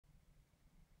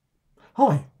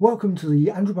Hi, welcome to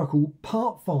the Andrew Buckle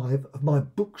part 5 of my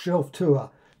bookshelf tour.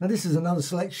 Now this is another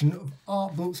selection of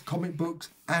art books, comic books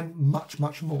and much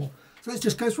more. So let's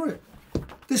just go through it.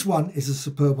 This one is a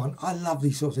superb one. I love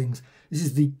these sort of things. This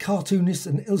is the Cartoonists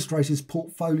and Illustrators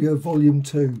Portfolio Volume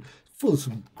 2. Full of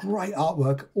some great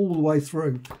artwork all the way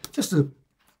through. Just a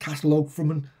catalogue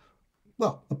from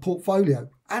a portfolio.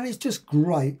 And it's just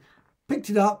great. Picked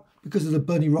it up because of the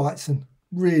Bernie Wrightson.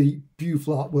 Really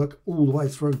beautiful artwork all the way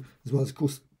through, as well as, of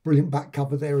course, brilliant back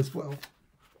cover there as well.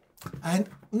 And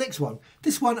next one.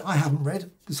 This one I haven't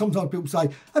read, because sometimes people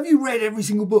say, have you read every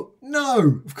single book?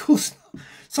 No, of course not.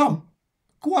 Some,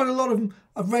 quite a lot of them,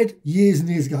 I've read years and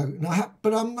years ago.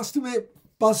 But I must admit,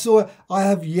 Buzzsaw, I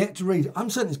have yet to read. I'm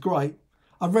certain it's great.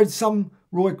 I've read some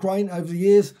Roy Crane over the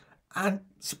years, and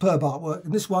superb artwork.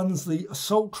 And this one's the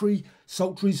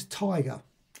Sultry's Tiger.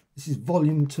 This is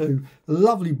volume 2. A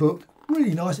lovely book.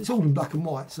 Really nice. It's all in black and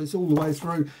white, so it's all the way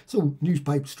through. It's all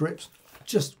newspaper strips.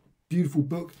 Just beautiful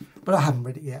book, but I haven't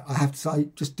read it yet. I have to say,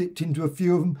 just dipped into a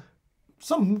few of them.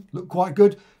 Some of them look quite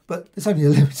good, but there's only a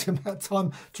limited amount of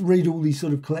time to read all these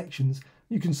sort of collections.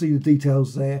 You can see the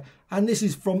details there. And this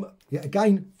is from, yet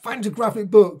again, Fantagraphic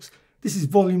Books. This is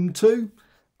volume 2.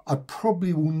 I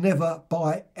probably will never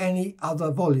buy any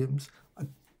other volumes.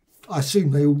 I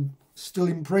assume they're all still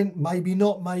in print, maybe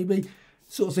not, maybe.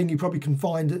 Sort of thing you probably can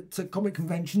find at comic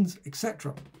conventions,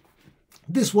 etc.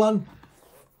 This one,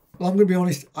 well, I'm going to be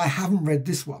honest, I haven't read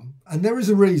this one. And there is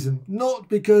a reason. Not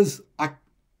because I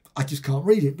just can't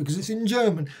read it, because it's in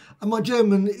German. And my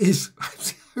German is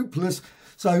hopeless.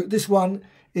 So this one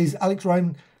is Alex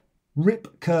Raymond,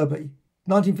 Rip Kirby,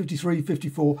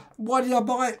 1953-54. Why did I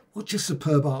buy it? Well, just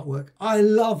superb artwork. I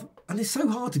love, and it's so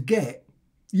hard to get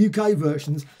UK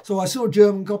versions. So I saw a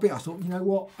German copy. I thought, you know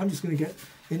what, I'm just going to get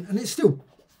in. And it's still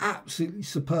absolutely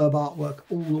superb artwork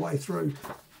all the way through.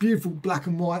 Beautiful black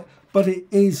and white. But it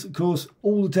is, of course,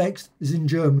 all the text is in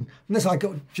German. Unless I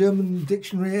got a German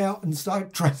dictionary out and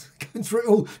start going through it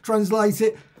all, translate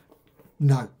it.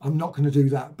 No, I'm not going to do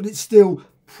that. But it's still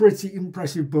pretty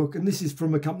impressive book. And this is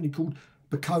from a company called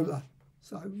Picasso.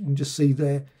 So you can just see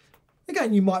there.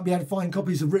 Again, you might be able to find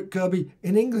copies of Rip Kirby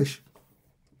in English.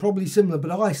 Probably similar,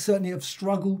 but I certainly have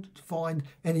struggled to find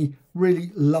any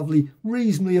really lovely,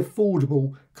 reasonably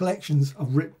affordable collections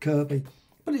of Rip Kirby.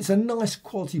 But it's a nice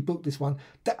quality book, this one.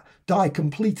 Die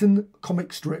Completen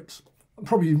comic strips. I'm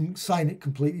probably saying it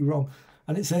completely wrong.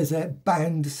 And it says there,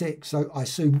 Band 6, so I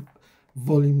assume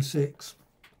Volume 6.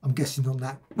 I'm guessing on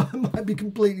that. I might be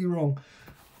completely wrong.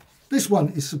 This one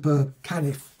is superb.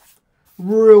 Canif.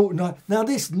 Real nice. Now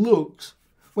this looks,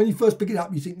 when you first pick it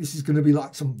up, you think this is going to be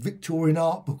like some Victorian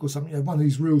art book or something, you know, one of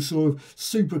these real sort of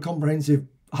super comprehensive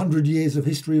 100 years of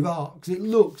history of art, because it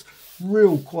looks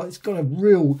real quite, it's got a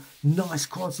real nice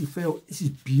quality feel. This is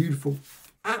beautiful,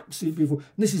 absolutely beautiful.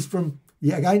 And this is from,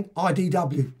 yet again,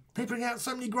 IDW. They bring out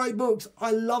so many great books.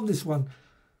 I love this one,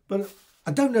 but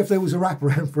I don't know if there was a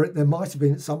wraparound for it. There might have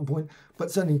been at some point,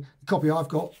 but certainly the copy I've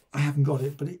got, I haven't got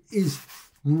it, but it is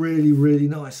really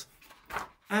nice.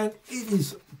 And it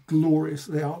is glorious.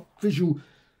 They are visual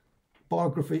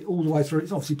biography all the way through.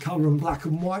 It's obviously colour and black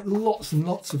and white. Lots and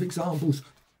lots of examples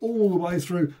all the way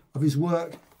through of his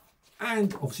work.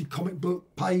 And obviously comic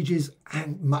book pages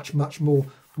and much more.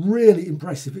 Really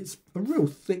impressive. It's a real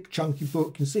thick, chunky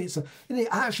book. You can see and it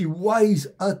actually weighs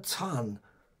a ton.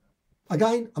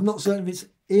 Again, I'm not certain if it's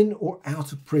in or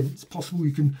out of print. It's possible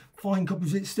you can find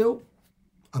copies of it still.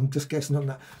 I'm just guessing on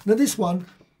that. Now this one,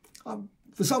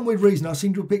 for some weird reason, I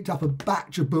seem to have picked up a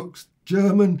batch of books,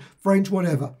 German, French,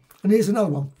 whatever. And here's another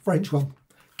one, French one.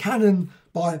 Canon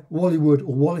by Wally Wood,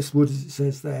 or Wallace Wood as it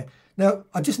says there. Now,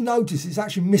 I just noticed it's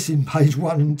actually missing page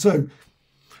 1 and 2.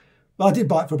 But I did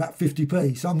buy it for about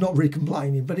 50p, so I'm not really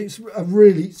complaining. But it's a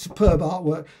really superb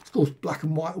artwork. It's, of course, black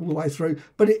and white all the way through.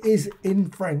 But it is in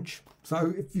French.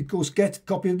 So if you, of course, get a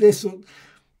copy of this, or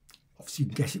obviously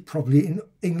you can get it probably in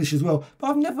English as well.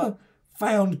 But I've never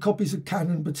found copies of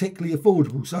Canon particularly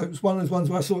affordable. So it was one of those ones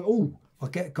where I thought, oh, I'll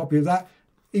get a copy of that.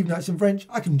 Even though it's in French,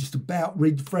 I can just about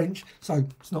read the French. So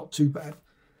it's not too bad.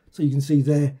 So you can see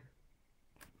there.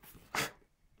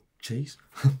 Cheese.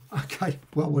 Okay,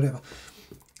 well, whatever.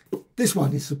 This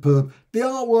one is superb. The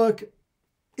artwork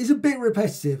is a bit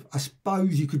repetitive. I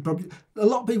suppose you could probably... A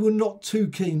lot of people are not too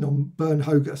keen on Bern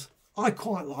Hogarth. I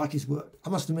quite like his work. I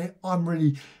must admit, I'm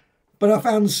really... But I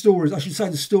found the stories, I should say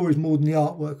the stories more than the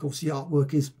artwork. Obviously, the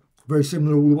artwork is very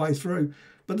similar all the way through.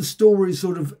 But the stories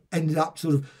sort of ended up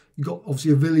you've got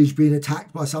obviously a village being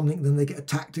attacked by something, then they get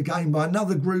attacked again by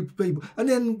another group of people, and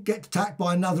then get attacked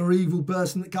by another evil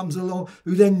person that comes along,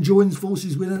 who then joins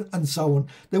forces with it, and so on.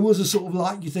 There was a sort of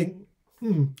like, you think,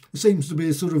 it seems to be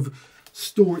a sort of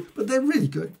story, but they're really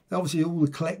good. Obviously all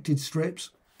the collected strips,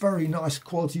 very nice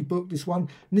quality book, this one.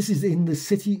 And this is in the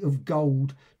City of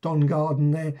Gold, Don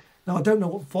Garden there. Now I don't know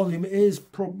what volume it is,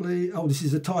 probably, oh, this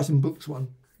is a Titan Books one.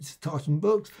 It's a Titan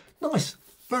Books. Nice,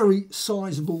 very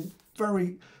sizable,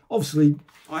 very, obviously,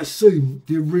 I assume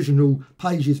the original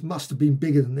pages must have been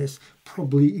bigger than this,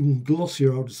 probably even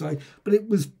glossier, I would say. But it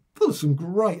was full of some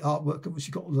great artwork.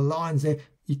 Obviously, got all the lions there.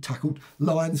 He tackled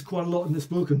lions quite a lot in this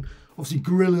book, and obviously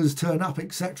gorillas turn up,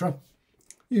 etc.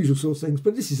 Usual sort of things.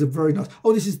 But this is a very nice.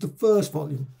 Oh, this is the first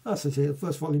volume. That's it here, the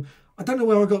first volume. I don't know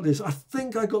where I got this. I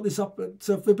think I got this up at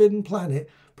Forbidden Planet,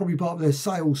 probably part of their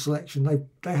sales selection.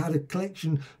 They had a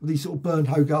collection of these sort of Bernard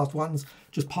Hogarth ones,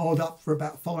 just piled up for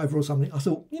about £5 or something. I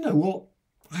thought, you know what?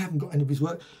 I haven't got any of his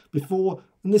work before,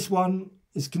 and this one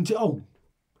is oh,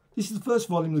 this is the first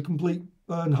volume of the complete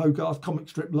Bernard Hogarth comic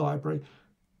strip library.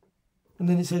 And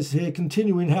then it says here,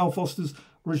 continuing Hal Foster's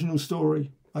original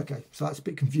story. Okay, so that's a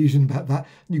bit confusing about that.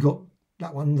 And you've got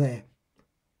that one there.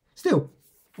 Still,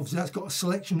 obviously that's got a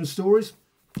selection of stories.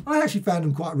 I actually found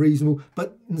them quite reasonable,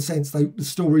 but in the sense the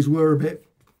stories were a bit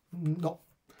not.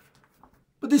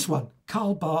 But this one,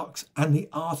 Carl Barks and the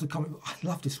Art of Comic Book. I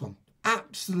love this one.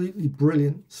 Absolutely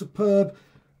brilliant, superb.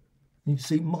 You can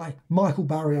see Michael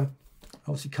Barrier,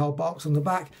 obviously Carl Barks on the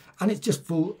back, and it's just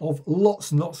full of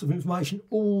lots and lots of information,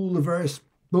 all the various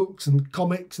books and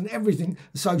comics and everything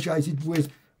associated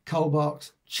with Carl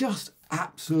Barks. Just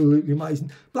absolutely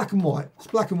amazing. Black and white. It's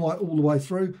black and white all the way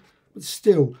through, but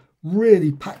still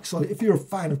really packed solid. If you're a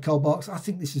fan of Carl Barks, I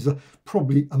think this is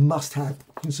probably a must-have.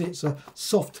 You can see it's a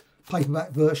soft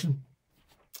paperback version.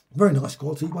 Very nice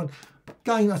quality one.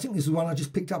 Again, I think this is one I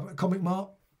just picked up at a Comic Mart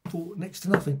for next to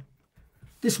nothing.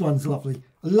 This one's lovely.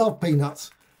 I love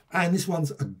Peanuts. And this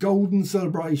one's a golden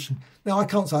celebration. Now, I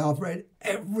can't say I've read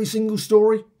every single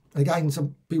story. Again,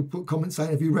 some people put comments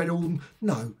saying, have you read all of them?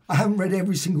 No, I haven't read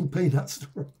every single Peanuts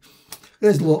story.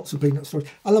 There's lots of Peanut stories.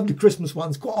 I love the Christmas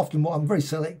ones. Quite often, I'm very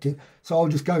selective. So I'll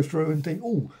just go through and think,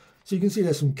 oh, so you can see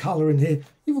there's some colour in here.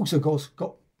 You've also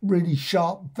got really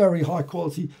sharp, very high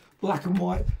quality black and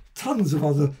white. Tons of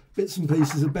other bits and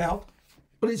pieces about.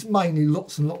 But it's mainly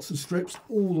lots and lots of strips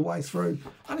all the way through.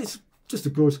 And it's just a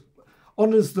gorgeous.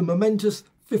 Honours the momentous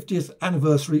 50th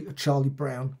anniversary of Charlie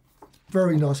Brown.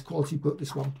 Very nice quality book,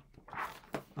 this one.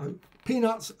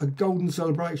 Peanuts, a golden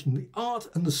celebration. The art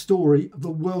and the story of the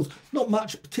world. Not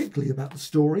much particularly about the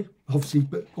story, obviously,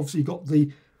 but obviously got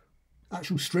the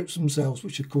actual strips themselves,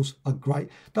 which of course are great.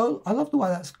 Though I love the way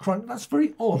that's crunched. That's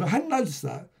very odd. I hadn't noticed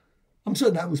that. I'm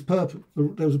certain that was purpose.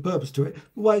 There was a purpose to it.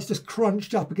 The way it's just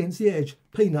crunched up against the edge.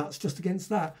 Peanuts just against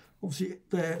that. Obviously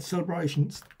their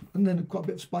celebrations, and then quite a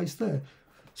bit of space there.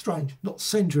 Strange, not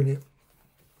centering it.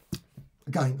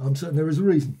 Again, I'm certain there is a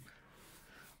reason.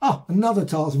 Ah, another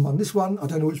Tarzan one. This one, I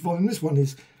don't know which volume this one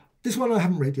is. This one I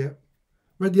haven't read yet.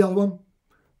 Read the other one?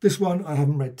 This one I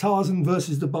haven't read. Tarzan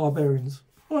versus the Barbarians.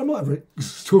 Well, I might have read. The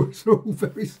stories are all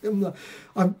very similar.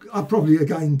 I probably,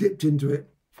 again, dipped into it.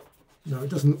 No,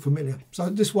 it doesn't look familiar. So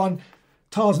this one,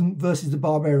 Tarzan versus the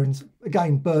Barbarians.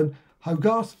 Again, Bernard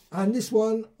Hogarth. And this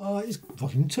one is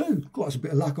volume 2. Quite a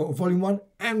bit of luck out of volume 1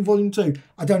 and volume 2.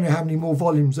 I don't know how many more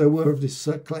volumes there were of this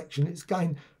collection. It's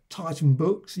again Titan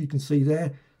Books. You can see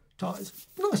there. It's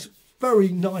nice, very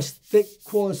nice, thick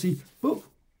quality book.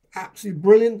 Absolutely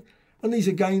brilliant. And these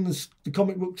again, the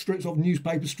comic book strips of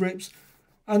newspaper strips.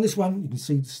 And this one, you can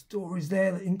see the stories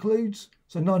there that includes.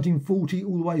 So 1940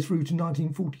 all the way through to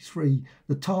 1943.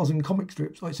 The Tarzan comic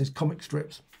strips. Oh, it says comic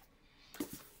strips.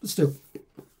 But still,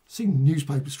 seeing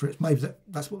newspaper strips, maybe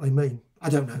that's what they mean. I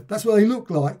don't know. That's what they look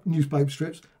like, newspaper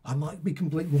strips. I might be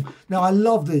completely wrong. Now, I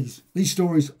love these. These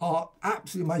stories are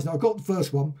absolutely amazing. I got the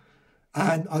first one,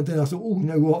 and then I thought, oh, you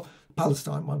know what?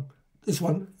 Palestine one. This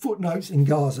one, Footnotes in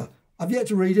Gaza. I've yet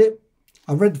to read it.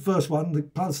 I read the first one, the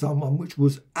Palestine one, which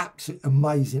was absolutely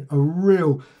amazing.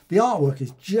 The artwork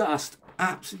is just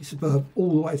absolutely superb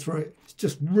all the way through it. It's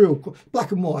just real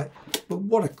black and white, but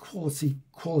what a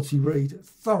quality read.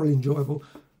 Thoroughly enjoyable.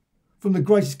 From the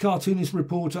greatest cartoonist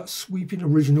reporter, sweeping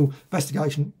original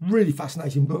investigation. Really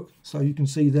fascinating book. So you can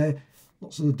see there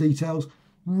lots of the details.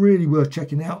 Really worth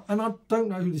checking out. And I don't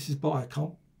know who this is by. I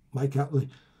can't make out the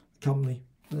company.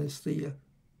 There's the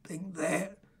thing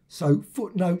there. So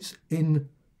Footnotes in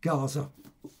Gaza.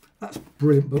 That's a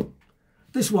brilliant book.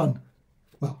 This one,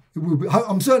 well, it will be,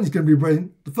 I'm certain it's going to be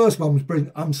brilliant. The first one was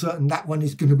brilliant. I'm certain that one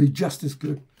is going to be just as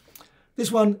good.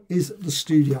 This one is The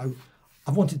Studio.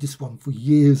 I've wanted this one for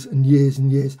years and years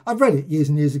and years. I've read it years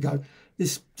and years ago.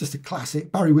 It's just a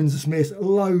classic. Barry Windsor Smith, a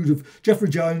load of Jeffrey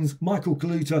Jones, Michael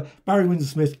Kaluta, Barry Windsor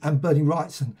Smith and Bernie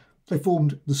Wrightson. They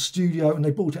formed The Studio and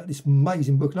they brought out this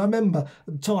amazing book. And I remember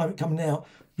at the time it coming out,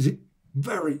 was it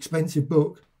very expensive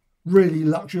book, really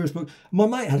luxurious book. My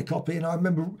mate had a copy, and I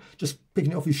remember just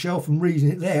picking it off his shelf and reading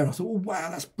it there. I thought, oh, wow,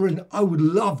 that's brilliant. I would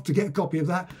love to get a copy of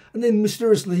that. And then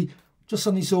mysteriously, just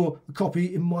suddenly saw a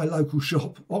copy in my local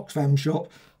shop, Oxfam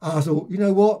shop. And I thought, you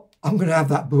know what? I'm going to have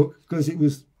that book because it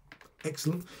was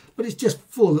excellent. But it's just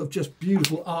full of just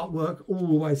beautiful artwork all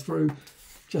the way through.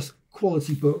 Just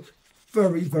quality book.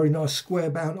 Very, very nice, square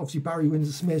bound. Obviously, Barry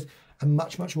Windsor Smith and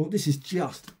much, much more. This is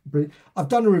just brilliant. I've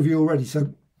done a review already.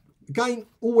 So, again,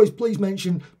 always please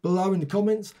mention below in the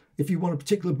comments if you want a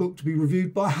particular book to be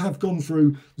reviewed. But I have gone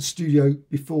through the studio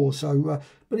before. So,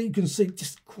 but you can see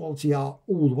just quality art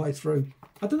all the way through.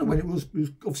 I don't know when it was. It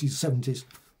was obviously the 70s.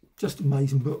 Just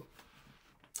amazing book.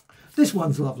 This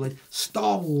one's lovely.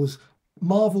 Star Wars,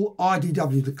 Marvel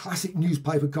IDW, the classic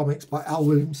newspaper comics by Al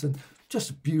Williamson. Just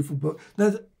a beautiful book.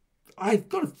 Now, I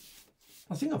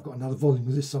think I've got another volume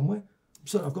of this somewhere.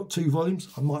 So I've got 2 volumes.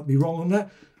 I might be wrong on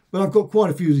that. But I've got quite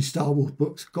a few of these Star Wars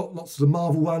books. Got lots of the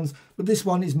Marvel ones. But this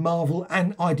one is Marvel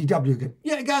and IDW again.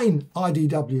 Yet again,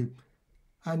 IDW.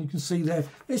 And you can see there,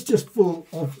 it's just full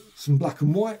of some black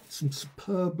and white, some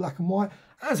superb black and white,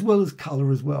 as well as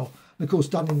colour as well. And of course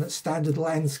done in that standard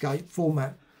landscape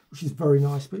format, which is very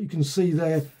nice. But you can see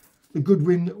there the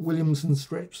Goodwin Williamson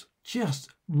strips. Just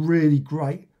really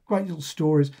great. Great little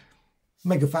stories.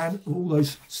 Mega fan of all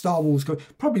those Star Wars,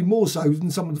 probably more so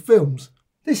than some of the films.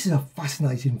 This is a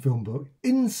fascinating film book.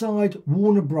 Inside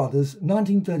Warner Brothers,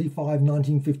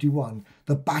 1935-1951.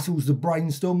 The battles, the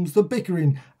brainstorms, the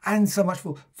bickering, and so much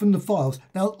more from the files.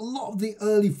 Now, a lot of the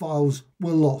early files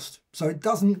were lost, so it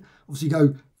doesn't obviously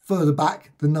go further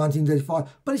back than 1935,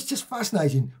 but it's just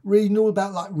fascinating reading all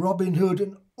about like Robin Hood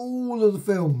and all of the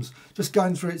films. Just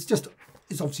going through it's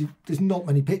obviously, there's not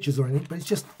many pictures or anything, but it's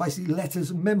just basically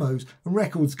letters and memos and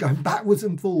records going backwards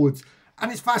and forwards.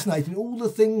 And it's fascinating, all the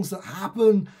things that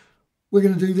happen. We're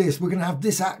going to do this, we're going to have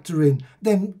this actor in.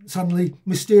 Then suddenly,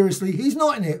 mysteriously, he's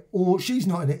not in it or she's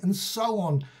not in it, and so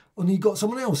on. And you got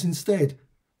someone else instead.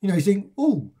 You know, you think,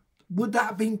 oh, would that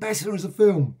have been better as a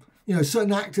film? You know,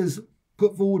 certain actors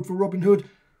put forward for Robin Hood.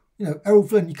 You know, Errol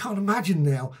Flynn, you can't imagine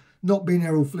now not being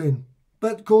Errol Flynn.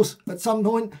 But of course, at some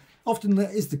point, often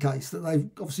that is the case, that they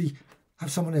obviously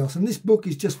have someone else. And this book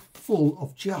is just full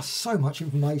of just so much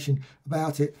information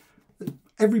about it.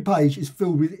 Every page is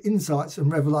filled with insights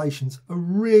and revelations. A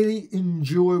really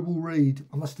enjoyable read,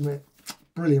 I must admit.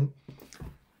 Brilliant.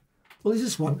 Well, there's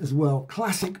this one as well.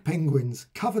 Classic Penguins,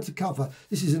 cover to cover.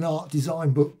 This is an art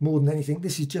design book more than anything.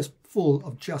 This is just full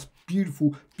of just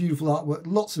beautiful, beautiful artwork.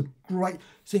 Lots of great,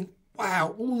 think,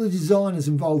 wow, all the designers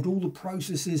involved, all the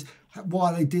processes,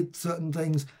 why they did certain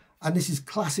things. And this is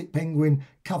Classic Penguin,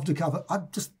 cover to cover.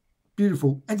 Just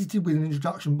beautiful. Edited with an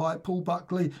introduction by Paul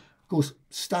Buckley. Of course,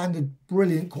 standard,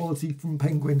 brilliant quality from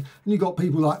Penguin. And you've got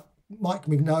people like Mike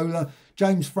Mignola,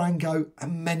 James Franco,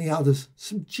 and many others.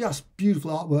 Some just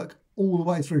beautiful artwork all the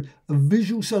way through. A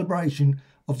visual celebration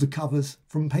of the covers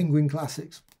from Penguin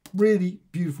Classics. Really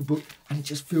beautiful book, and it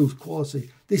just feels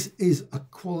quality. This is a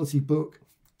quality book.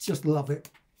 Just love it.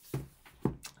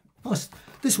 Nice.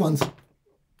 This one's,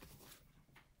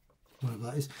 whatever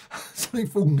that is, something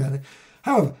falling down it.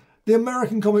 However, the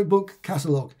American comic book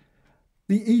catalogue,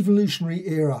 the Evolutionary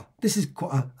Era. This is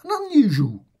quite an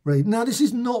unusual read. Now, this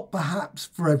is not perhaps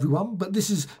for everyone, but this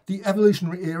is the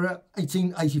Evolutionary Era,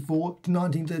 1884 to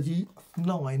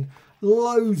 1939.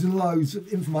 Loads and loads of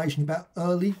information about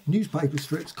early newspaper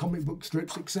strips, comic book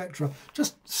strips, etc.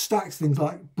 Just stacks things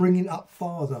like Bringing Up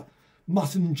Father,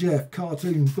 Mutt and Jeff,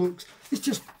 cartoon books. It's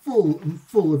just full and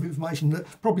full of information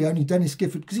that probably only Dennis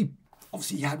Gifford, because he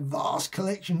obviously had vast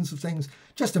collections of things.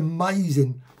 Just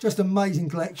amazing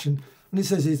collection. And it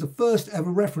says it's the first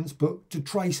ever reference book to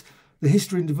trace the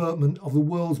history and development of the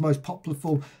world's most popular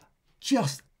form.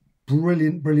 Just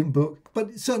brilliant, brilliant book.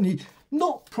 But certainly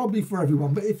not probably for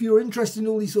everyone. But if you're interested in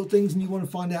all these sort of things and you want to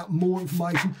find out more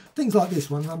information, things like this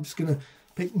one, I'm just going to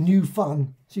pick New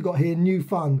Fun. So you've got here New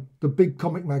Fun, the big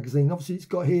comic magazine. Obviously, it's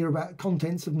got here about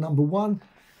contents of #1.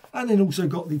 And then also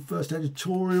got the first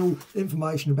editorial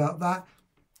information about that.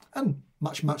 And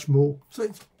much, much more. So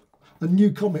it's a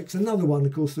New Comics, another one,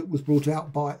 of course, that was brought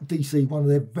out by DC, one of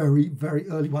their very, very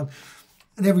early ones.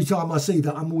 And every time I see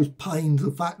that, I'm always pained the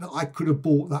fact that I could have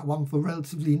bought that one for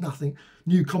relatively nothing.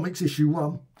 New Comics issue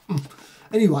 1.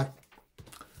 Anyway,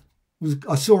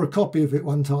 I saw a copy of it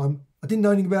one time. I didn't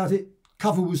know anything about it.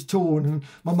 Cover was torn, and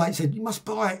my mate said, "You must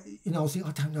buy it." You know, I was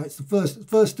thinking, I don't know, it's the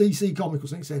first DC comic or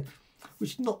something, said,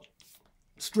 which is not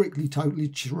strictly totally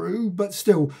true, but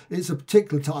still, it's a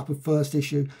particular type of first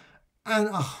issue. And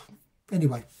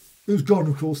anyway, it was gone,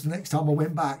 of course, the next time I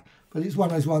went back. But it's one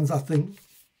of those ones I think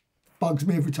bugs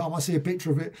me every time I see a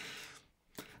picture of it.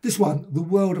 This one, The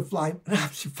World of Flame,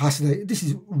 absolutely fascinating. This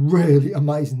is really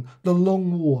amazing. The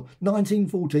Long War,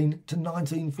 1914 to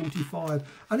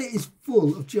 1945. And it is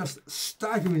full of just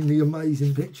staggeringly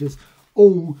amazing pictures,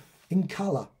 all in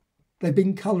colour. They've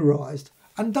been colorised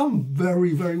and done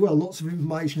very, very well. Lots of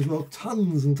information as well,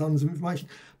 tons and tons of information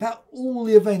about all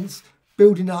the events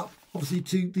building up, obviously,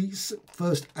 to the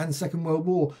First and Second World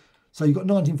War. So you've got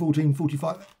 1914,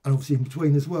 45, and obviously in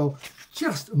between as well.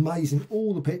 Just amazing,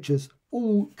 all the pictures,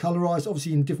 all colorised,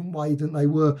 obviously in a different way than they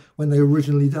were when they were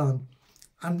originally done.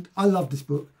 And I love this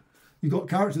book. You've got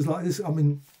characters like this, I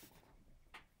mean,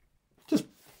 just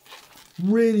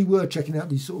really worth checking out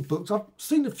these sort of books. I've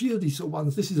seen a few of these sort of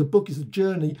ones. This is a book, it's a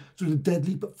journey through the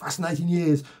deadly but fascinating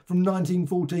years from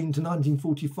 1914 to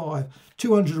 1945.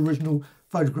 200 original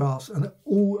photographs and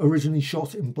all originally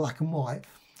shot in black and white.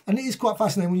 And it is quite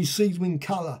fascinating when you see them in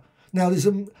colour. Now, there's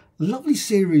a lovely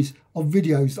series of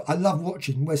videos that I love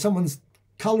watching where someone's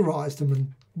colorised them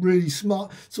and really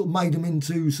smart, sort of made them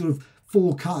into sort of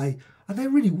 4K. And they're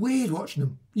really weird watching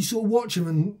them. You sort of watch them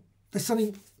and there's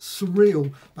something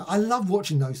surreal. But I love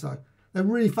watching those though. They're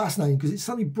really fascinating because it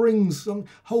suddenly brings some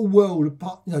whole world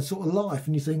apart, you know, sort of life.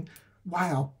 And you think,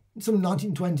 wow, some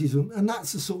 1920s, and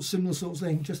that's a sort of similar sort of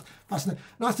thing, just fascinating.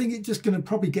 And I think it's just going to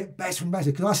probably get better and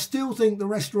better because I still think the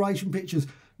restoration pictures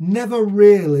never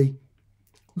really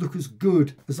look as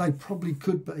good as they probably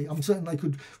could be. I'm certain they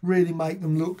could really make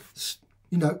them look,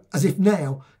 you know, as if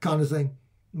now kind of thing.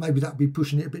 Maybe that'd be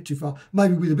pushing it a bit too far.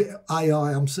 Maybe with a bit of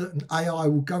AI, I'm certain AI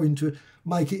will go into it,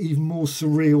 make it even more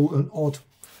surreal and odd.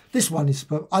 This one is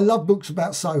superb. I love books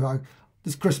about Soho.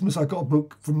 This Christmas I got a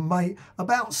book from May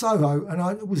about Soho,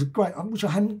 and it was great, which I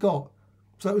hadn't got.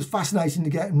 So it was fascinating to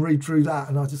get and read through that,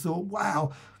 and I just thought,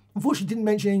 wow. Unfortunately, didn't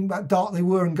mention anything about Dark They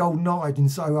Were and Golden Eyed in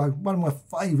Soho, one of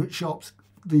my favourite shops,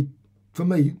 for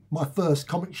me, my first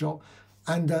comic shop,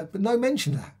 and but no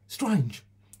mention of that. Strange.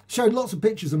 Showed lots of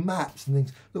pictures and maps and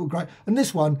things that were great. And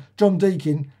this one, John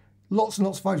Deakin, lots and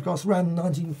lots of photographs around the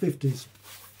 1950s.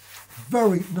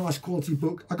 Very nice quality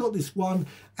book. I got this one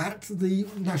at the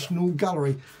National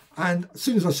Gallery, and as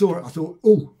soon as I saw it I thought,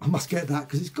 oh, I must get that,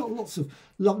 because it's got lots of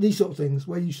these sort of things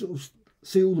where you sort of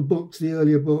see all the books, the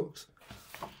earlier books,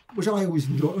 which I always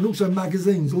enjoy, and also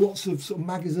magazines, lots of sort of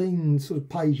magazine sort of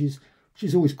pages, which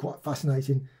is always quite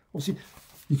fascinating. Obviously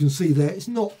you can see there it's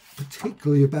not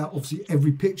particularly about obviously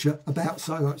every picture about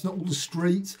Soho, it's not all the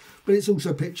streets, but it's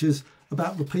also pictures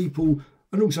about the people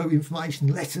and also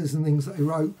information, letters and things that they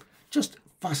wrote. Just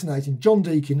fascinating. John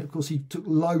Deakin, of course, he took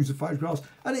loads of photographs,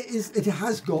 and it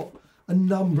has got a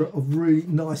number of really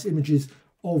nice images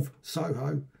of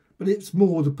Soho, but it's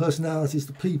more the personalities,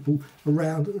 the people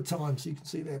around at the time. So you can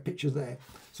see their pictures there.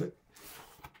 So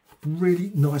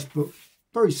really nice book,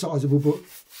 very sizable book,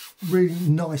 really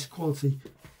nice quality.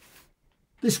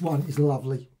 This one is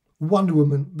lovely. Wonder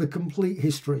Woman, The Complete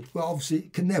History. Well, obviously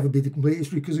it can never be the complete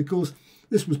history because, of course,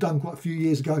 this was done quite a few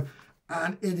years ago.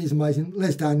 And it is amazing.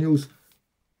 Les Daniels,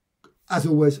 as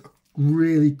always, a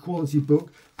really quality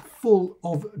book, full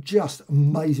of just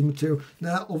amazing material.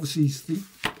 Now, obviously,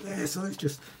 there, so it's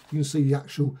just, you can see the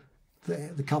actual,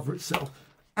 there, the cover itself.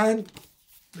 And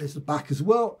there's the back as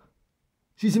well.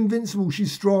 She's invincible,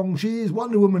 she's strong, she is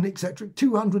Wonder Woman, etc.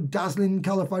 200 dazzling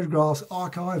colour photographs,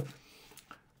 archive.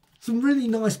 Some really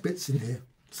nice bits in here.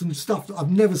 Some stuff that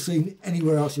I've never seen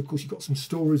anywhere else. Of course, you've got some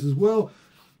stories as well.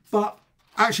 But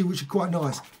actually, which are quite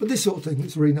nice. But this sort of thing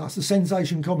is really nice. The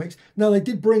Sensation Comics. Now, they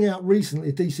did bring out recently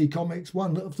a DC Comics,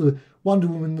 one of the Wonder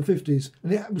Woman in the 50s.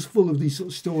 And it was full of these sort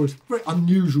of stories, very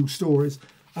unusual stories.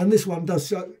 And this one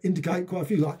does indicate quite a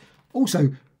few. Like,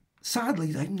 also,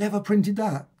 sadly, they never printed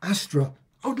that. Astra.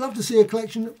 I would love to see a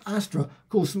collection of Astra. Of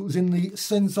course, it was in the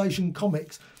Sensation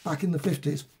Comics back in the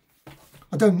 50s.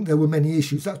 I don't think there were many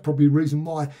issues. That's probably the reason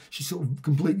why she sort of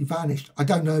completely vanished. I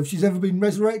don't know if she's ever been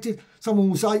resurrected. Someone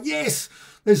will say, yes,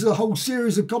 there's a whole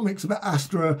series of comics about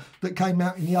Astra that came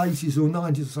out in the 80s or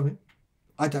 90s or something.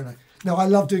 I don't know. Now, I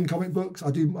love doing comic books.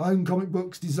 I do my own comic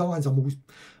books, designs.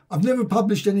 I've never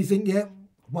published anything yet.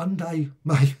 One day,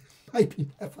 maybe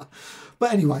never.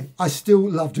 But anyway, I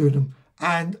still love doing them.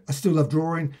 And I still love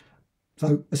drawing.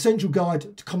 So, Essential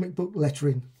Guide to Comic Book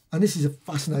Lettering. And this is a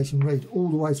fascinating read all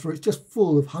the way through. It's just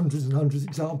full of hundreds and hundreds of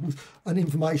examples and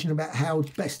information about how it's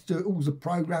best to do it, all the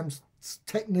programs,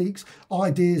 techniques,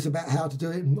 ideas about how to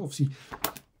do it, and obviously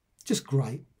just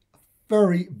great.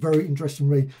 Very, very interesting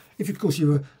read. If, of course,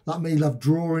 you like me, love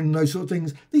drawing and those sort of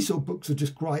things, these sort of books are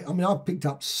just great. I mean, I've picked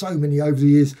up so many over the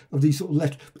years of these sort of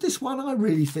letters, but this one, I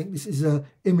really think this is a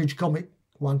image comic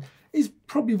one, is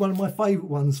probably one of my favourite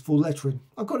ones for lettering.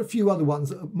 I've got a few other ones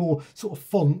that are more sort of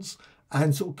fonts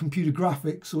and sort of computer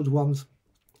graphic sort of ones.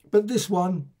 But this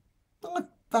one,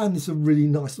 I found this a really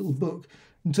nice little book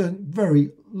and turned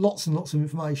lots and lots of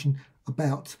information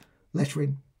about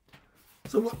lettering.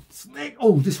 So what's next?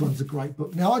 Oh, this one's a great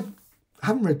book. Now, I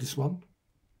haven't read this one.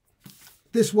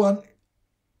 This one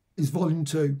is volume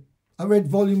 2. I read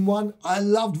volume 1. I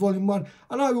loved volume 1,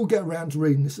 and I will get around to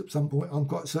reading this at some point, I'm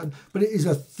quite certain. But it is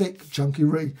a thick, chunky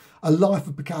read. A Life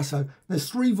of Picasso. There's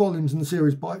 3 volumes in the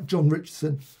series by John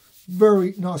Richardson.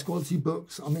 Very nice quality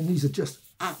books. I mean, these are just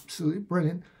absolutely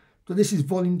brilliant. So this is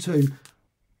volume 2.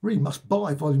 Really must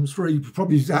buy volume 3.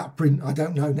 Probably is out of print. I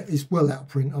don't know. It's well out of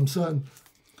print, I'm certain.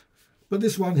 But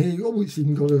this one here, oh, it's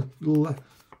even got a little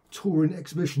touring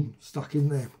exhibition stuck in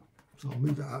there. So I'll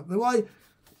move that out of the way.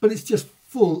 But it's just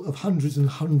full of hundreds and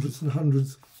hundreds and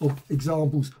hundreds of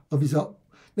examples of his art.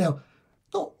 Now,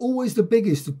 not always the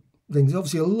biggest of things.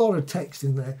 Obviously, a lot of text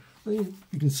in there. You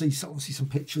can see obviously some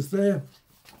pictures there.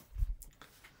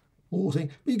 But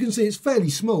you can see it's fairly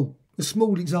small. A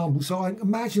small example. So I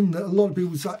imagine that a lot of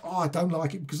people would say, oh, I don't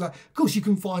like it because, of course, you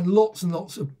can find lots and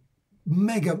lots of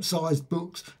mega-sized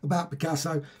books about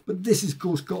Picasso, but this has, of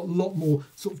course, got a lot more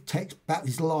sort of text about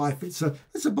his life. It's a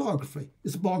biography.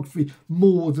 It's a biography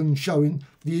more than showing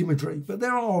the imagery. But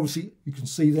there are obviously, you can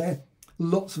see there,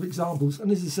 lots of examples.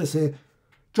 And as it says here,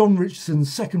 John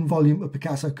Richardson's second volume of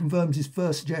Picasso confirms his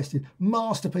first suggested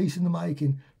masterpiece in the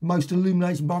making, the most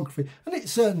illuminating biography. And it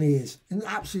certainly is. It's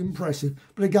absolutely impressive.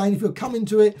 But again, if you're coming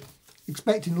to it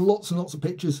expecting lots and lots of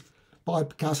pictures by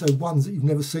Picasso, ones that you've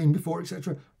never seen before,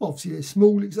 etc. Obviously, they're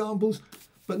small examples,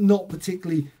 but not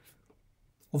particularly,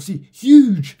 obviously,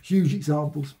 huge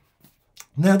examples.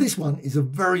 Now, this one is a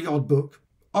very odd book.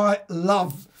 I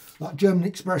love like German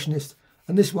Expressionists,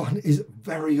 and this one is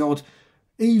very odd.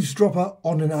 Eavesdropper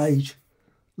on an Age.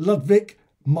 Ludwig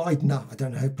Meidner, I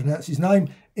don't know how to pronounce his name,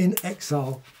 in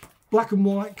exile. Black and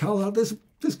white colour. There's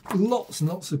lots and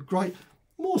lots of great,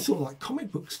 more sort of like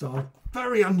comic book style,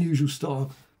 very unusual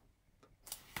style.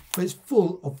 But it's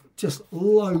full of just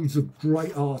loads of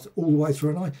great art all the way through.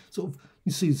 And I sort of,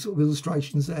 you see the sort of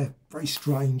illustrations there. Very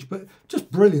strange, but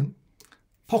just brilliant.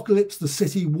 Apocalypse, the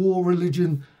City, War,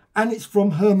 Religion. And it's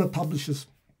from Hermer Publishers.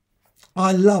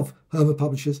 I love Hermer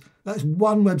Publishers. That's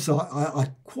one website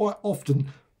I quite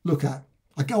often look at.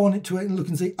 I go on to it and look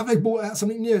and see, have they brought out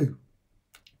something new?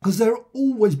 Because they're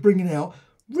always bringing out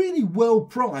really well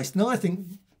priced, and I think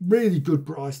really good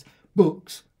priced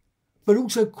books, but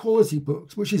also quality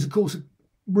books, which is, of course, a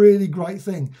really great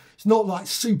thing. It's not like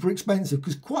super expensive,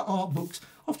 because quite art books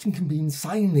often can be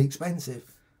insanely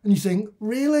expensive. And you think,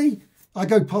 really? I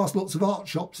go past lots of art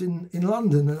shops in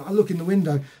London and I look in the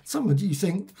window. Some of you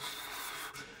think,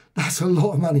 that's a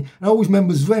lot of money. And I always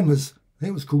remember Zwemmer's. I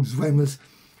think it was called Zwemmer's.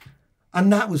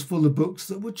 And that was full of books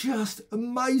that were just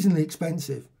amazingly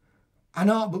expensive. And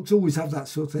art books always have that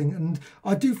sort of thing. And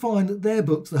I do find that their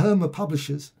books, the Hermer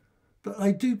Publishers, but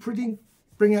they do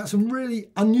bring out some really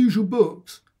unusual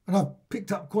books. And I've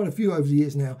picked up quite a few over the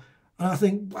years now. And I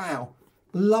think, wow,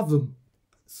 love them.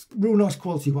 It's a real nice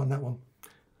quality one, that one.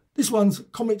 This one's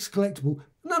Comics Collectible.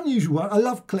 An unusual one. I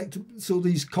love sort of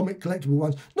these comic collectible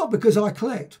ones. Not because I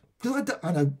collect. Because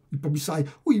I know you probably say,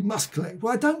 oh, you must collect.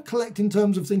 Well, I don't collect in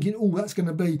terms of thinking, oh, that's going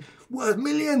to be worth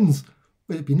millions.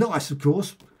 But it'd be nice, of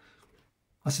course.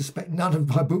 I suspect none of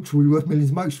my books will be worth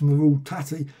millions. Most of them are all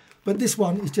tatty. But this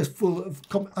one is just full of,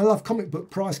 I love comic book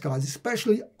price guides,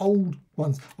 especially old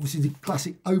ones. Obviously, the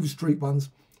classic Overstreet ones.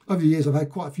 Over the years, I've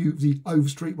had quite a few of the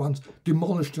Overstreet ones.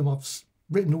 Demolished them. I've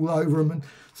written all over them. And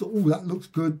so, all that looks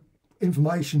good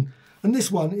information. And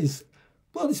this one is,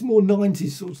 well, it's more 90s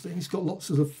sort of thing. It's got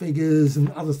lots of figures and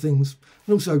other things.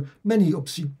 And also many,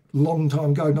 obviously, long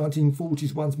time ago,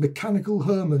 1940s ones. Mechanical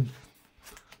Herman,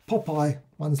 Popeye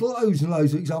ones, loads and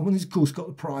loads of examples. And it's, of course, got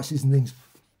the prices and things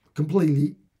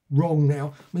completely wrong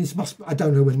now. I mean, I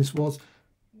don't know when this was,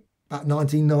 about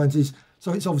 1990s.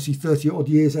 So it's obviously 30 odd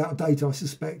years out of date, I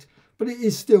suspect. But it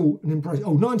is still an impressive,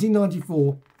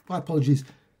 1994. My apologies.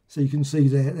 So you can see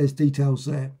there's details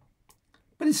there.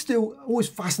 But it's still always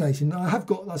fascinating. I have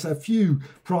got, like I say, a few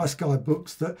price guide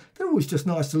books that they're always just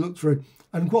nice to look through.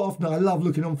 And quite often I love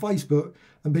looking on Facebook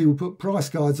and people put price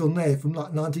guides on there from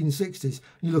like 1960s. And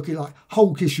you look at like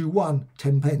Hulk issue 1,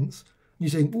 10 pence. And you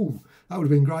think, ooh, that would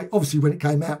have been great. Obviously when it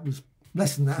came out it was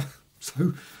less than that.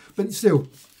 So, but still,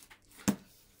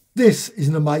 this is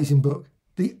an amazing book.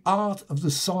 The Art of the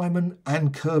Simon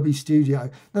and Kirby Studio.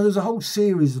 Now there's a whole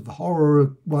series of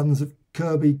horror ones of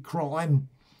Kirby, crime.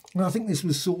 And I think this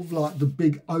was sort of like the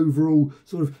big overall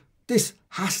sort of, this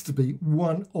has to be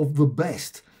one of the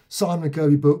best Simon and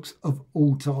Kirby books of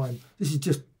all time. This is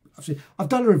just, I've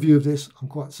done a review of this, I'm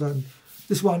quite certain.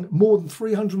 This one, more than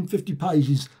 350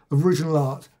 pages of original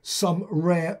art, some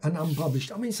rare and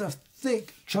unpublished. I mean, it's a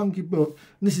thick, chunky book.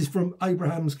 And this is from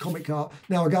Abraham's Comic Art.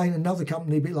 Now, again, another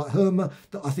company, a bit like Herma,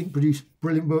 that I think produce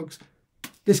brilliant books.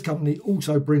 This company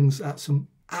also brings out some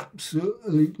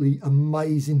absolutely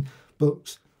amazing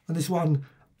books. And this one,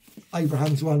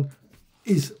 Abraham's one,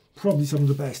 is probably some of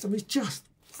the best. I mean, it's just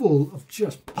full of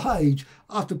just page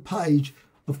after page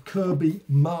of Kirby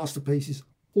masterpieces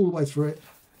all the way through it.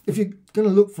 If you're going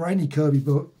to look for any Kirby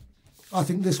book, I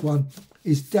think this one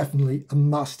is definitely a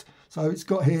must. So it's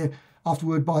got here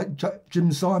afterward by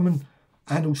Jim Simon,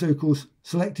 and also, of course,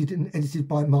 selected and edited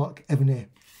by Mark Evanier.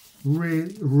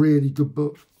 Really, really good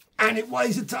book. And it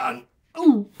weighs a ton.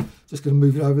 Ooh, just going to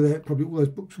move it over there. Probably all those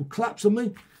books will collapse on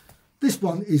me. This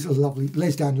one is a lovely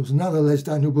Les Daniels, another Les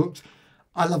Daniel books.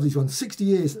 I love these ones. 60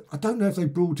 years. I don't know if they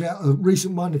brought out a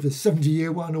recent one, if it's a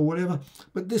 70-year one or whatever,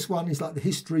 but this one is like the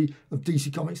history of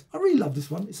DC Comics. I really love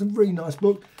this one. It's a really nice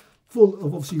book, full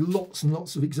of obviously lots and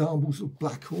lots of examples of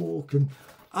Black Hawk and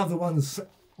other ones,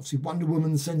 obviously Wonder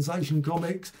Woman, Sensation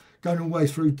Comics, going all the way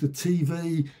through to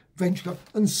TV, Venture,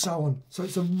 and so on. So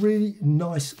it's a really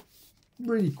nice,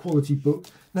 really quality book.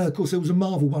 Now, of course, there was a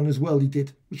Marvel one as well he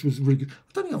did, which was really good.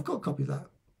 I don't think I've got a copy of that.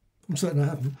 I'm certain I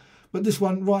haven't. But this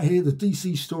one right here, the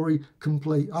DC story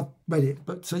complete. I've read it,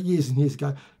 but years and years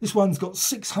ago. This one's got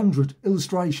 600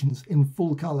 illustrations in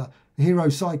full colour.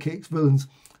 Heroes, sidekicks, villains.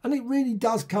 And it really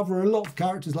does cover a lot of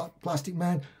characters like Plastic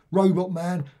Man, Robot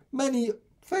Man, many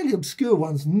fairly obscure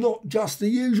ones, not just the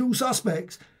usual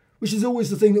suspects, which is always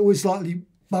the thing that always slightly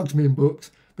bugs me in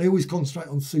books. They always concentrate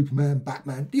on Superman,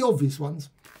 Batman, the obvious ones,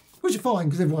 which are fine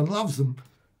because everyone loves them.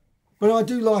 But I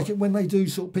do like it when they do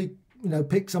sort of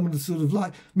pick some of the sort of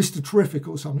like Mr. Terrific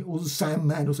or something, or the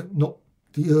Sandman or something, not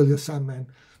the earlier Sandman,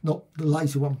 not the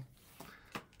later one.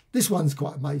 This one's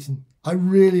quite amazing. I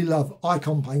really love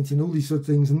icon painting, all these sort of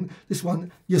things. And this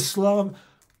one,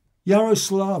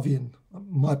 Yaroslavian.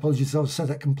 My apologies, I said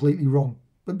that completely wrong.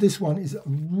 But this one is a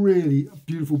really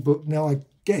beautiful book. Now, I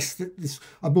guess that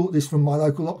I bought this from my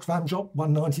local Oxfam shop,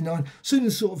 $1.99. As soon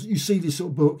as sort of you see this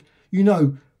sort of book, you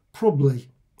know probably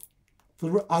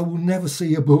I will never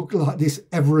see a book like this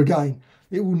ever again.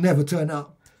 It will never turn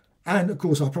up. And of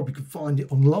course, I probably could find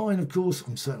it online, of course.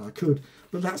 I'm certain I could,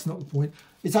 but that's not the point.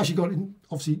 It's actually got it,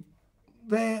 obviously,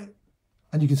 there.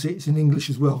 And you can see it's in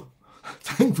English as well,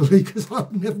 thankfully, because I'll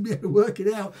never be able to work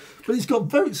it out. But it's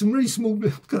got some really small,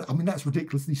 I mean, that's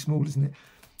ridiculously small, isn't it?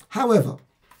 However,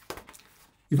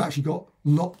 you've actually got a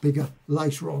lot bigger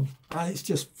later on. And it's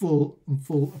just full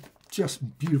of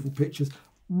just beautiful pictures.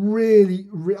 Really,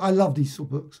 I love these sort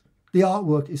of books. The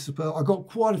artwork is superb. I've got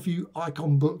quite a few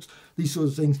icon books, these sort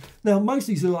of things. Now, most of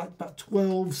these are like about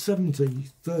 1270,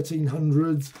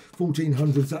 1300s,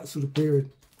 1400s, that sort of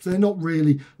period. So they're not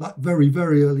really like very,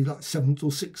 very early, like 7th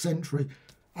or 6th century.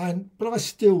 But I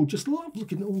still just love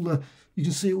looking at all the, you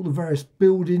can see all the various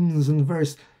buildings and the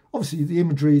various, obviously the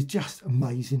imagery is just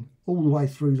amazing all the way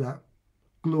through that.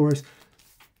 Glorious.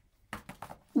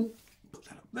 Ooh, put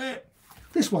that up there.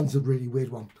 This one's a really weird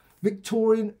one.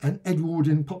 Victorian and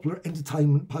Edwardian popular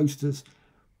entertainment posters.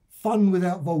 Fun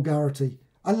without vulgarity.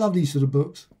 I love these sort of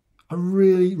books. I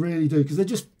really, really do. Because they're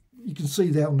just, you can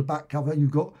see there on the back cover,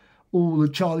 you've got all the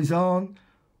Charlie's Aunt,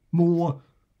 More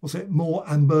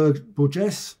and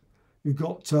Burgess. You've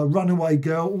got Runaway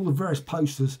Girl, all the various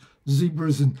posters,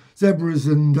 zebras and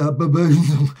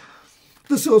baboons.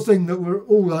 The sort of thing that were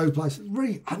all over the place.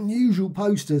 Really unusual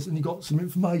posters, and you got some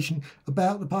information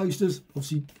about the posters,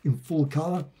 obviously in full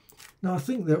colour. Now, I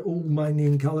think they're all mainly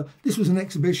in colour. This was an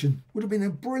exhibition. Would have been a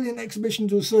brilliant exhibition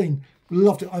to have seen.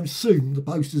 Loved it. I assume the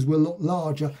posters were a lot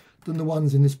larger than the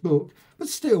ones in this book, but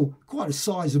still quite a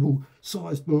sizable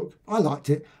sized book. I liked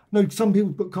it. I know some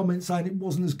people put comments saying it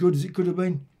wasn't as good as it could have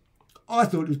been. I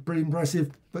thought it was pretty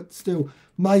impressive, but still,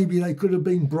 maybe they could have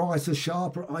been brighter,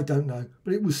 sharper. I don't know,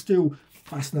 but it was still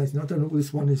fascinating. I don't know what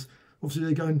this one is. Obviously,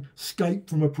 they're going escape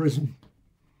from a prison.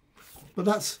 But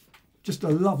that's just a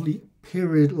lovely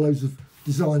period, loads of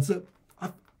designs that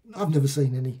I've never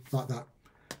seen any like that.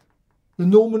 The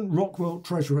Norman Rockwell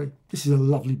Treasury. This is a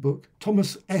lovely book.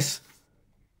 Thomas S.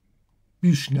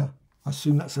 Buchner. I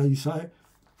assume that's how you say it.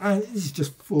 And it's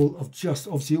just full of just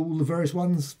obviously all the various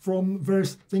ones from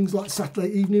various things like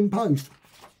Saturday Evening Post.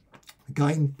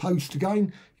 Again, Post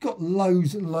again. You've got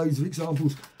loads and loads of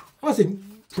examples. I think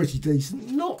pretty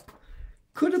decent. Not,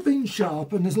 could have been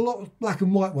sharp, and there's a lot of black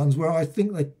and white ones where I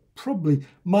think they probably,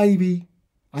 maybe,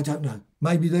 I don't know,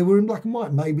 maybe they were in black and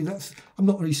white. Maybe that's, I'm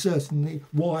not really certain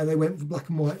why they went for black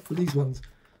and white for these ones.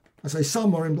 I say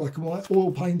some are in black and white,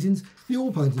 oil paintings. The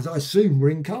oil paintings, I assume,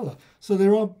 were in colour. So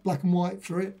there are black and white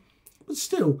for it. But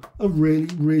still, a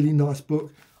really, really nice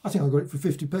book. I think I got it for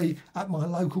 50p at my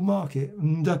local market.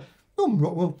 And Norman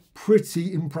Rockwell,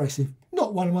 pretty impressive.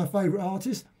 Not one of my favourite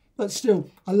artists, but still,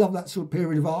 I love that sort of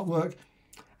period of artwork.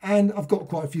 And I've got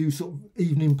quite a few sort of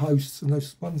evening posts and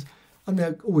those ones, and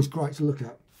they're always great to look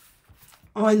at.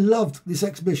 I loved this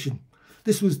exhibition.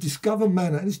 This was Discover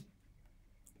Manor. Is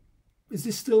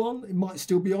this still on? It might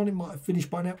still be on. It might have finished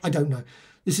by now. I don't know.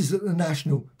 This is at the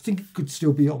National. I think it could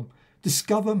still be on.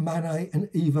 Discover Manet and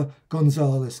Eva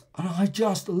Gonzalez. And I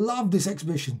just love this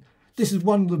exhibition. This is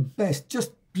one of the best,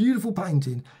 just beautiful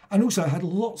painting. And also had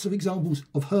lots of examples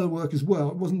of her work as well.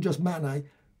 It wasn't just Manet,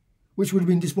 which would have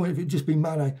been disappointing if it had just been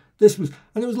Manet. This was,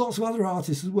 and there was lots of other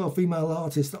artists as well, female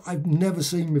artists that I've never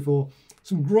seen before.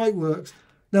 Some great works.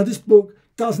 Now this book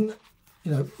doesn't,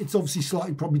 you know, it's obviously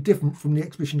slightly probably different from the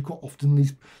exhibition. Quite often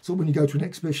these, so when you go to an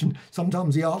exhibition,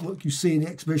 sometimes the artwork you see in the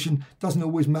exhibition doesn't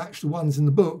always match the ones in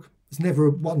the book. It's never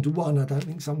a one-to-one, I don't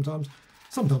think, sometimes.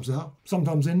 Sometimes they are,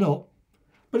 sometimes they're not.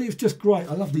 But it's just great.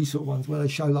 I love these sort of ones where they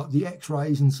show like the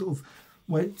x-rays and sort of,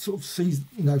 where it sort of sees,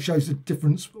 you know, shows the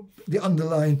difference, the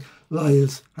underlying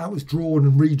layers, how it was drawn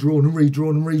and redrawn and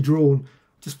redrawn and redrawn.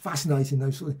 Just fascinating,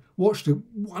 those sort of. Watched a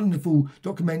wonderful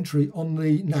documentary on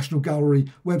the National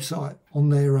Gallery website on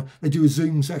there. They do a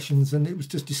Zoom sessions and it was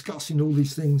just discussing all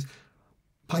these things,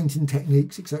 painting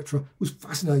techniques, etc. It was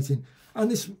fascinating. And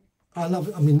this, I love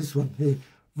it. I mean, this one here,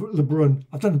 Lebrun.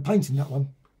 I've done the painting, that one.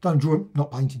 Done drawing,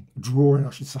 not painting, drawing, I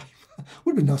should say.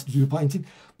 Would have been nice to do the painting,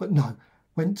 but no.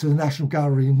 Went to the National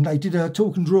Gallery and they did a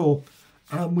talk and draw,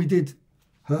 and we did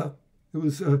her. It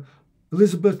was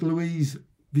Elizabeth Louise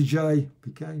Piquet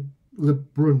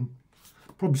Lebrun.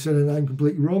 Probably said her name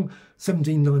completely wrong.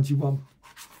 1791,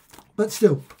 but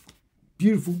still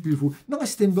beautiful, beautiful,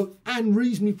 nice thin book and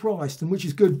reasonably priced, and which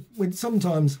is good. When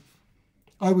sometimes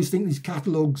I always think these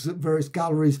catalogues at various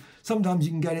galleries, sometimes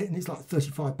you can get it and it's like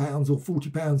 £35 or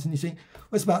 £40, and you think, well,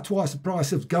 it's about twice the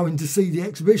price of going to see the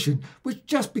exhibition, which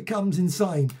just becomes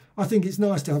insane. I think it's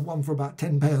nice to have one for about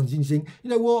 £10, and you think, you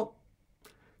know what?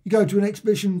 You go to an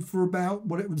exhibition for about,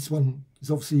 whatever, this one is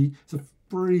obviously, it's a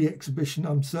free exhibition.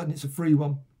 I'm certain it's a free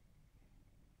one.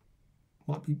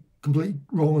 Might be completely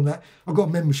wrong on that. I've got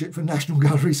a membership for National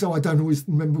Gallery, so I don't always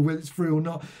remember whether it's free or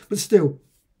not, but still.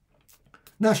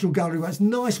 National Gallery, it's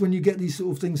nice when you get these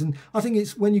sort of things, and I think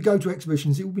it's when you go to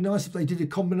exhibitions, it would be nice if they did a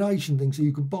combination thing, so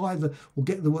you could buy the, or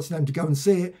get the what's name to go and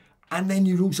see it, and then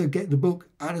you'd also get the book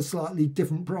at a slightly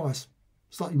different price,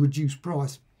 slightly reduced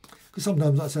price, because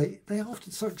sometimes I say they are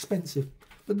often so expensive.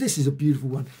 But this is a beautiful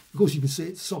one. Of course, you can see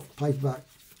it's soft paperback,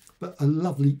 but a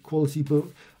lovely quality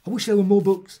book. I wish there were more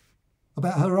books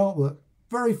about her artwork.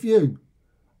 Very few,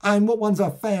 and what ones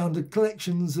I found are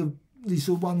collections of these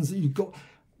sort of ones that you've got.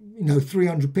 You know,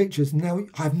 300 pictures. Now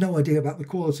I have no idea about the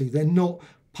quality. They're not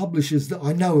publishers that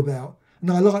I know about, and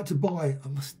I like to buy.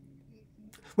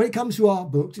 When it comes to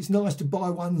art books, it's nice to buy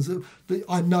ones that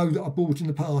I know that I bought in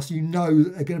the past. You know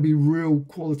that they're going to be real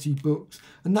quality books.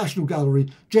 And National Gallery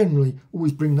generally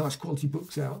always bring nice quality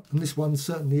books out, and this one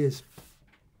certainly is.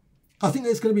 I think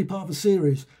there's going to be part of a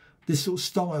series, this sort of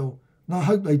style, and I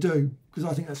hope they do, because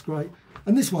I think that's great.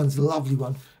 And this one's a lovely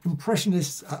one,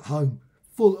 Impressionists at Home.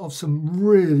 Full of some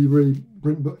really, really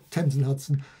brilliant books. Thames and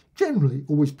Hudson generally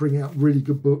always bring out really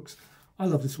good books. I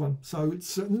love this one. So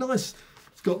it's nice.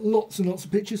 It's got lots and lots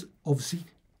of pictures, obviously,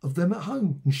 of them at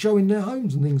home and showing their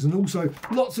homes and things, and also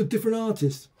lots of different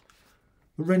artists.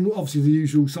 Obviously, the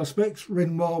usual suspects,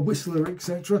 Renoir, Whistler,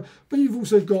 etc. But you've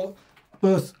also got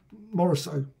Berthe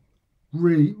Morisot.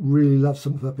 Really, really love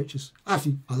some of her pictures.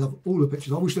 Actually, I love all the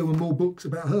pictures. I wish there were more books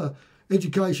about her.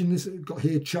 Education, this got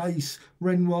here Chase,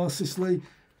 Renoir, Sicily,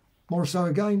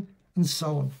 Morisot again, and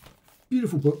so on.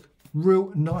 Beautiful book,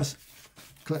 real nice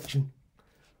collection.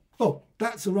 Well,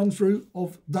 that's a run through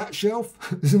of that shelf.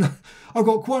 I've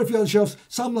got quite a few other shelves.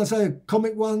 Some, let's say, are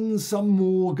comic ones, some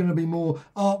more going to be more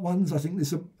art ones. I think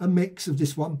there's a mix of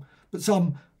this one, but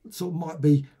some sort of might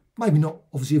be, maybe not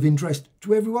obviously of interest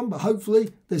to everyone, but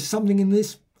hopefully there's something in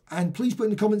this. And please put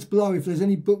in the comments below if there's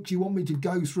any books you want me to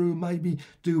go through and maybe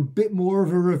do a bit more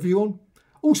of a review on.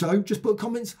 Also, just put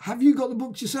comments, have you got the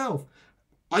books yourself?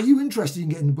 Are you interested in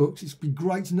getting the books? It'd be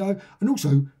great to know. And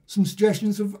also some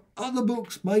suggestions of other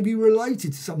books maybe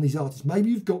related to some of these artists. Maybe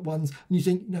you've got ones and you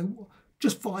think, you know,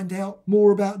 just find out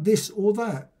more about this or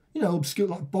that. You know, obscure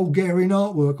like Bulgarian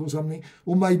artwork or something.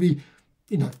 Or maybe,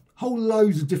 you know, whole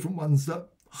loads of different ones that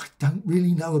I don't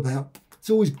really know about. It's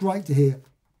always great to hear.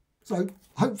 So,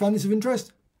 I hope you found this of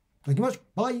interest. Thank you much.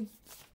 Bye.